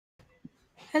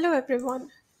Hello everyone.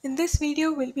 In this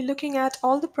video, we'll be looking at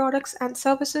all the products and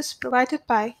services provided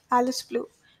by Alice Blue,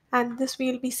 and this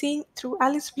we'll be seeing through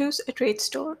Alice Blue's trade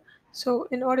store. So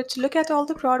in order to look at all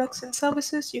the products and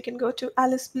services, you can go to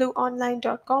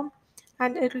aliceblueonline.com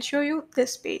and it will show you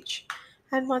this page.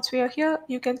 And once we are here,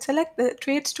 you can select the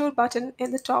trade store button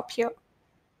in the top here.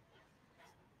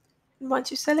 And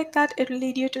once you select that, it will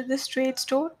lead you to this trade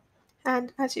store.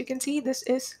 And as you can see, this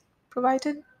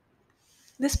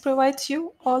provides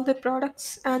you all the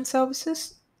products and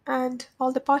services and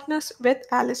all the partners with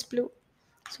Alice Blue.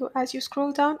 So as you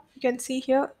scroll down, you can see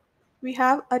here we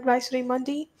have Advisory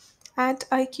Monday and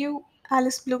IQ,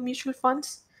 Alice Blue Mutual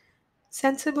Funds,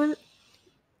 Sensible,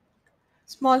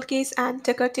 Small Case, and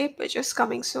Ticker Tape, which is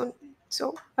coming soon.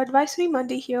 So Advisory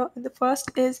Monday here, and the first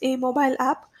is a mobile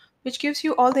app which gives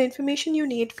you all the information you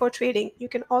need for trading. You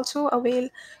can also avail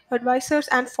advisors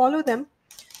and follow them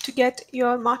to get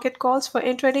your market calls for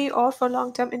intraday or for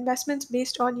long-term investments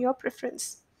based on your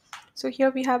preference. So here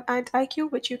we have Ant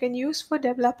IQ, which you can use for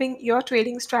developing your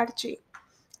trading strategy.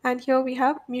 And here we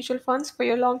have mutual funds for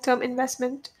your long-term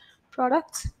investment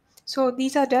products. So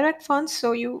these are direct funds,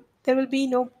 so there will be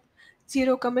no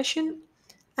zero commission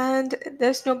and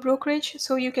there's no brokerage.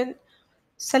 So you can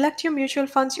select your mutual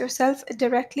funds yourself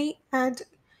directly and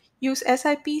use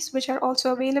SIPs, which are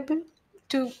also available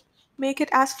to make it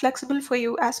as flexible for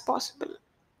you as possible.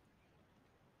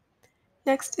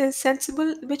 Next is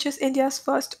Sensible, which is India's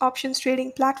first options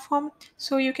trading platform.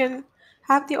 So you can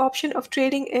have the option of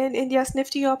trading in India's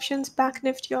Nifty options, Bank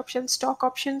Nifty options, stock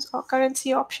options, or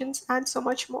currency options, and so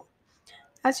much more.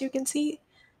 As you can see,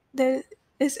 there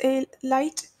is a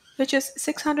Lite, which is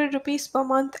 600 rupees per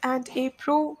month, and a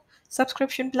Pro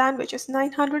subscription plan, which is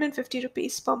 950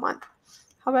 rupees per month.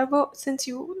 However, since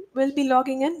you will be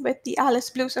logging in with the Alice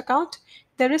Blues account,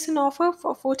 there is an offer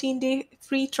for 14-day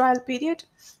free trial period.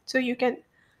 So you can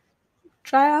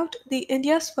try out the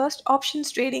India's first options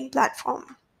trading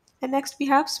platform. And next we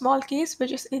have Small Case,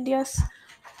 which is India's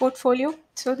portfolio.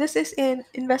 So this is an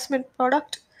investment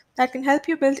product that can help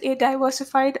you build a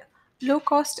diversified, low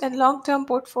cost and long-term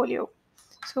portfolio.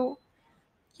 So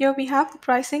here we have the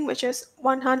pricing, which is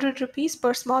 100 rupees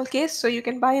per small case. So you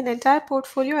can buy an entire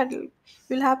portfolio and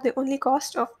you'll have the only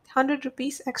cost of 100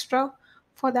 rupees extra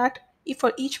for that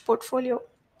for each portfolio.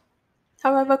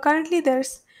 However, currently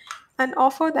there's an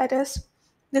offer that is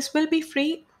this will be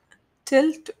free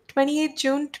till 28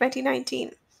 June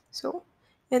 2019. So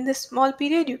in this small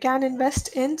period, you can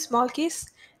invest in small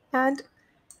case and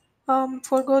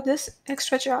forego this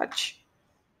extra charge.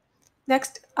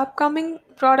 Next upcoming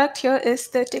product here is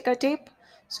the ticker tape.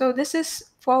 So this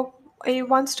is for a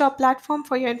one-stop platform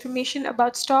for your information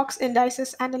about stocks,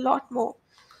 indices, and a lot more.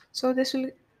 So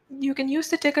you can use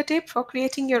the ticker tape for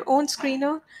creating your own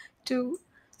screener to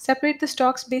separate the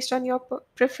stocks based on your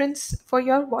preference for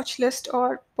your watch list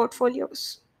or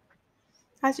portfolios.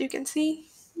 As you can see,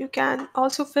 you can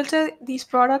also filter these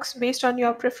products based on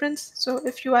your preference. So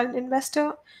if you are an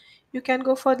investor, you can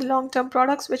go for the long-term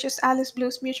products, which is Alice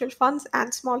Blue's mutual funds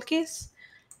and small case.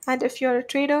 And if you're a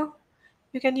trader,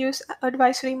 you can use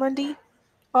Advisory Monday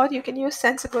or you can use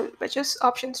Sensible, which is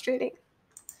options trading.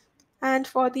 And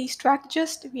for the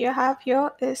strategist, we have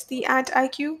here is the Ant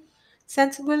IQ,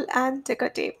 Sensible, and Ticker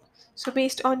Tape. So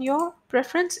based on your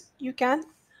preference, you can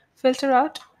filter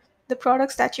out the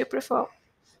products that you prefer.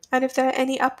 And if there are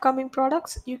any upcoming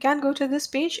products, you can go to this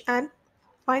page and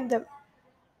find them.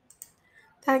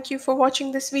 Thank you for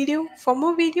watching this video. For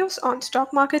more videos on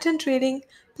stock market and trading,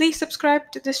 please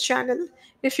subscribe to this channel.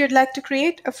 If you'd like to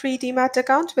create a free Demat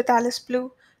account with Alice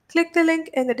Blue, click the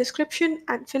link in the description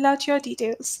and fill out your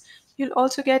details. You'll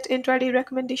also get intraday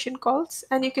recommendation calls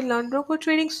and you can learn broker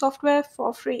trading software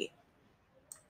for free.